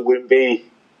I wouldn't be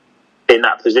in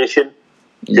that position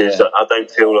because I don't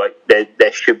feel like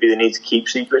there should be the need to keep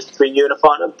secrets between you and a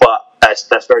partner. But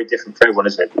that's very different for everyone,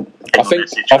 isn't it? I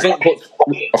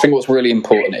think what's really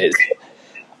important is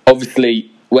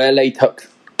obviously where latex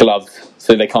gloves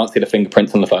so they can't see the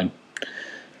fingerprints on the phone.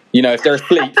 You know, if they're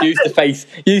asleep, use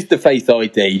the face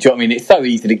ID. Do you know what I mean? It's so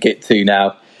easy to get to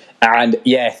now. And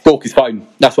yeah, stalk his phone.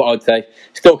 That's what I'd say.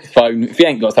 Stalk his phone. If he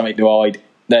ain't got something to hide,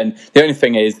 then the only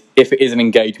thing is, if it is an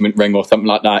engagement ring or something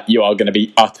like that, you are going to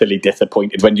be utterly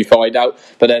disappointed when you find out.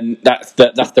 But then that's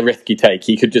the risk you take.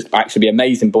 He could just actually be an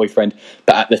amazing boyfriend,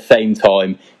 but at the same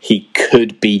time, he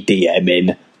could be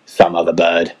DMing some other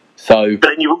bird. So, but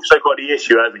then you've also got the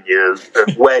issue, haven't you,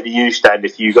 of where do you stand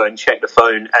if you go and check the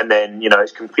phone and then, you know,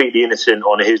 it's completely innocent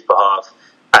on his behalf,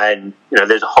 and, you know,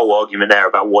 there's a whole argument there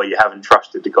about why you haven't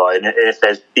trusted the guy, and if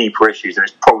there's deeper issues, then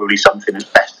it's probably something that's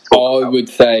best to talk about. I would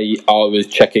say I was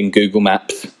checking Google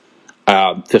Maps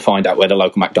to find out where the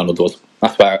local McDonald's was.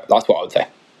 That's what I would say.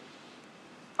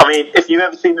 I mean, if you've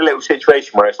ever seen a little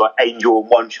situation where it's like angel on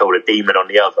one shoulder, demon on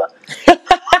the other.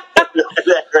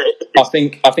 I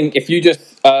think if you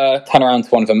just turn around to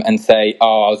one of them and say,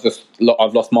 "Oh,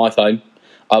 I've lost my phone.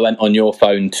 I went on your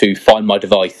phone to find my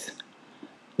device,"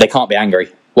 they can't be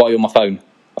angry. Why are you on my phone?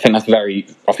 I think that's very.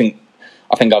 I think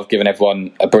I've given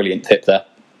everyone a brilliant tip there.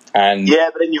 And yeah,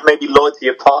 but then you've maybe lied to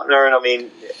your partner, and I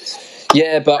mean,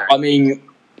 yeah, but I mean,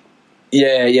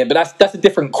 yeah, but that's a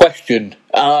different question.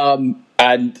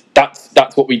 And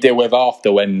that's what we deal with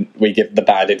after when we give the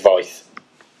bad advice.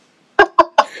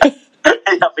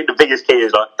 I think the biggest key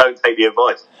is, like, don't take the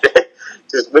advice.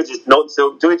 we're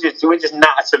just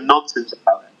natter some nonsense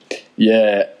about it.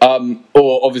 Yeah.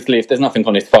 Or obviously, if there's nothing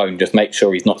on his phone, just make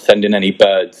sure he's not sending any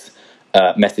birds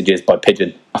messages by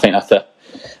pigeon. I think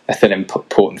that's an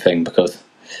important thing, because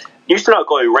used to know a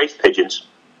guy who raced pigeons.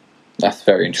 That's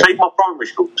very interesting. Saved my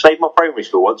primary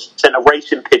school once. Sent a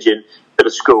racing pigeon to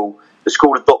the school. The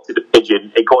school adopted the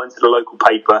pigeon. It got into the local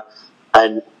paper,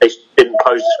 and they didn't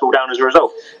close the school down as a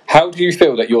result. How do you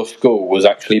feel that your school was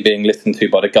actually being listened to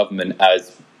by the government,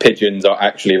 as pigeons are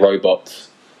actually robots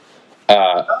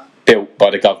built by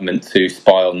the government to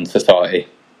spy on society?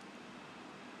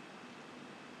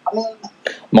 I mean,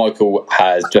 Michael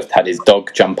has just had his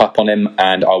dog jump up on him,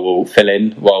 and I will fill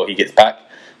in while he gets back.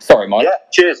 Sorry, Mike. Yeah,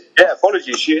 cheers. Yeah,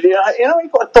 apologies. You know,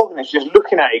 you've got a dog and it's just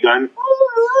looking at you going,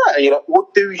 oh, and you're like,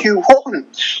 what do you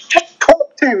want? Just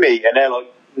talk to me. And they're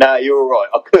like, nah, you're all right.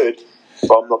 I could,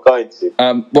 but I'm not going to.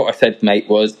 What I said, mate,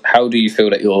 was, how do you feel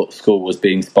that your school was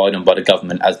being spied on by the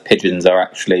government, as pigeons are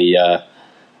actually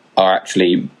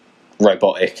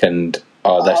robotic and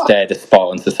they're there to spy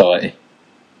on society?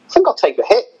 I think I'll take the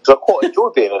hit, because I quite enjoy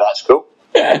being at that school.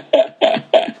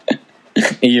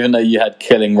 Even though you had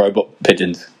killing robot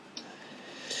pigeons.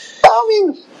 I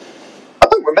mean, I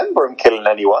don't remember him killing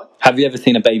anyone. Have you ever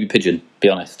seen a baby pigeon? Be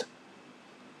honest.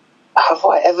 Have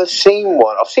I ever seen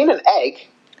one? I've seen an egg.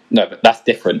 No, but that's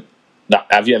different.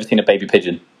 Have you ever seen a baby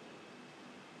pigeon?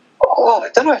 Oh, I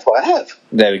don't know if I have.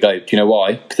 There we go. Do you know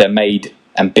why? Because they're made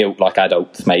and built like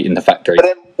adults, mate, in the factory. But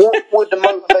then what would the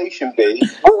motivation be?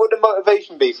 What would the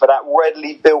motivation be for that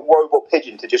readily built robot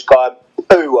pigeon to just go and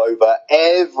poo over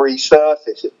every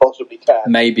surface it possibly can?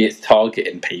 Maybe it's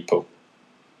targeting people.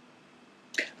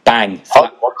 Bang.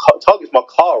 Targets my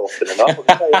car often enough, I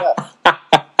can tell you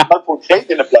that. No point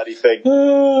changing the bloody thing.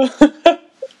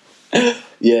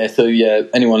 Yeah, so yeah,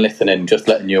 anyone listening, just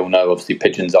letting you all know, obviously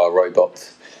pigeons are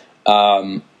robots.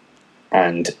 And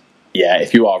yeah,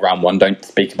 if you are around one, don't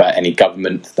speak about any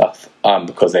government stuff,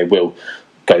 because they will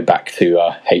go back to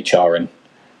HR and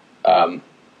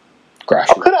crash.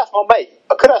 I could ask my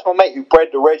mate who bred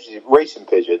the racing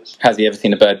pigeons. Has he ever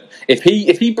seen a bird? If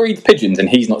he breeds pigeons and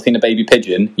he's not seen a baby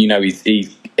pigeon, you know he's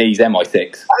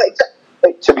MI6.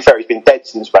 To be fair, he's been dead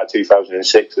since about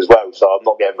 2006 as well, so I'm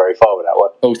not getting very far with that one.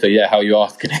 Also, yeah, how are you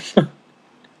asking him?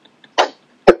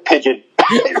 Pigeon.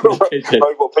 Robot pigeon.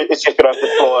 It's just going to have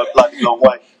to fly a bloody long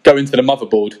way. Go into the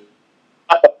motherboard.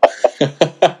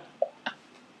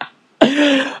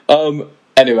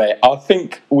 Anyway, I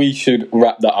think we should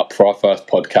wrap that up for our first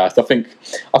podcast. I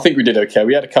think we did okay.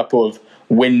 We had a couple of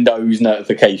Windows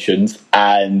notifications,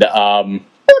 and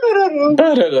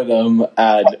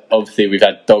obviously we've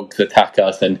had dogs attack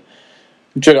us, and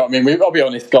do you know what I mean? I'll be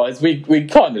honest, guys, we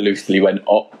kind of loosely went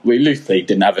up. We loosely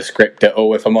didn't have a script at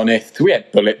all, if I'm honest. We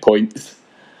had bullet points.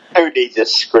 Who needs a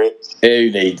script? Who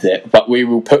needs it? But we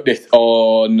will put this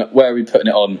on... Where are we putting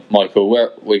it on, Michael?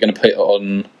 Where we're going to put it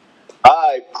on...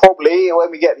 Probably when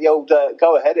we get the old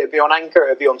go-ahead, it'll be on Anchor,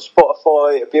 it'll be on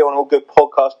Spotify, it'll be on all good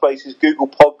podcast places, Google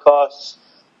Podcasts.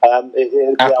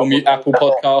 Apple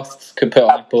Podcasts. Could put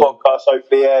on Apple Podcasts,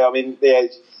 hopefully, yeah. I mean, yeah,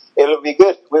 it'll be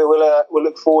good. We'll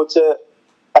look forward to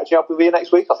catching up with you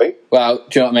next week, I think. Well,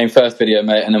 do you know what I mean? First video,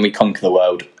 mate, and then we conquer the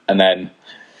world, and then...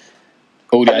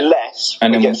 Unless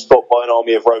we get stopped by an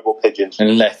army of robot pigeons.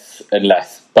 Unless.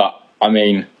 But, I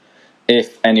mean,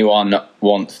 if anyone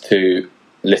wants to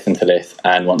listen to this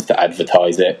and wants to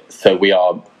advertise it, so we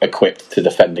are equipped to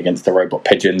defend against the robot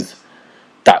pigeons,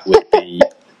 that would be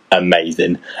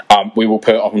amazing. We will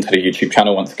put it up onto the YouTube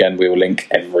channel. Once again, we will link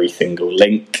every single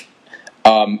link.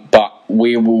 But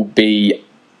we will be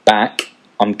back,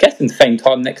 I'm guessing, same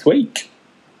time next week.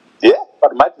 Yeah,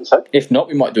 I'd imagine so. If not,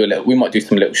 we might do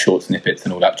some little short snippets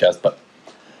and all that jazz. But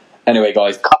anyway,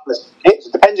 guys, Couple of skits.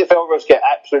 It depends if either of us get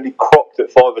absolutely crocked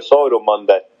at 5-a-side on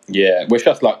Monday. yeah, wish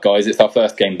us luck, guys. It's our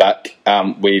first game back.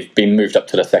 We've been moved up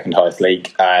to the second highest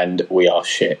league, and we are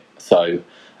shit. So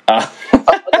I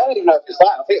don't even know if it's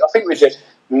that. I think we're just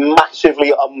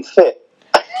massively unfit.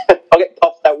 I get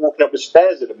puffed out walking up the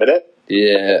stairs in a minute.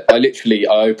 yeah, I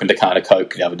opened a can of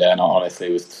Coke the other day, and I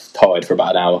honestly was tired for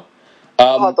about an hour.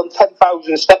 I've done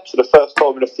 10,000 steps for the first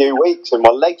time in a few weeks, and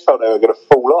my legs felt they were going to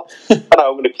fall off. I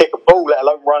know I'm going to kick a ball, let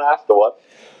alone run after one.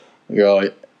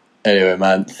 Right. Anyway,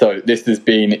 man. So this has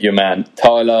been your man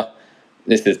Tyler.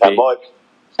 This has been Mike.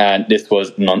 And this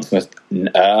was nonsense.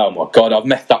 Oh my god, I've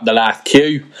messed up the last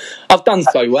cue. I've done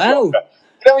so well. You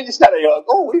know when you stand there, you're like,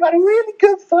 oh, we've had a really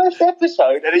good first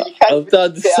episode, and then you can't. I've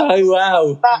done so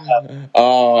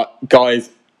well. Guys,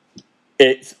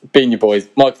 it's been your boys,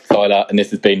 Michael Tyler, and this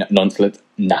has been Nonsense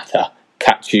Natter.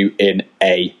 Catch you in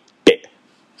a bit.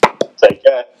 Take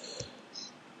care.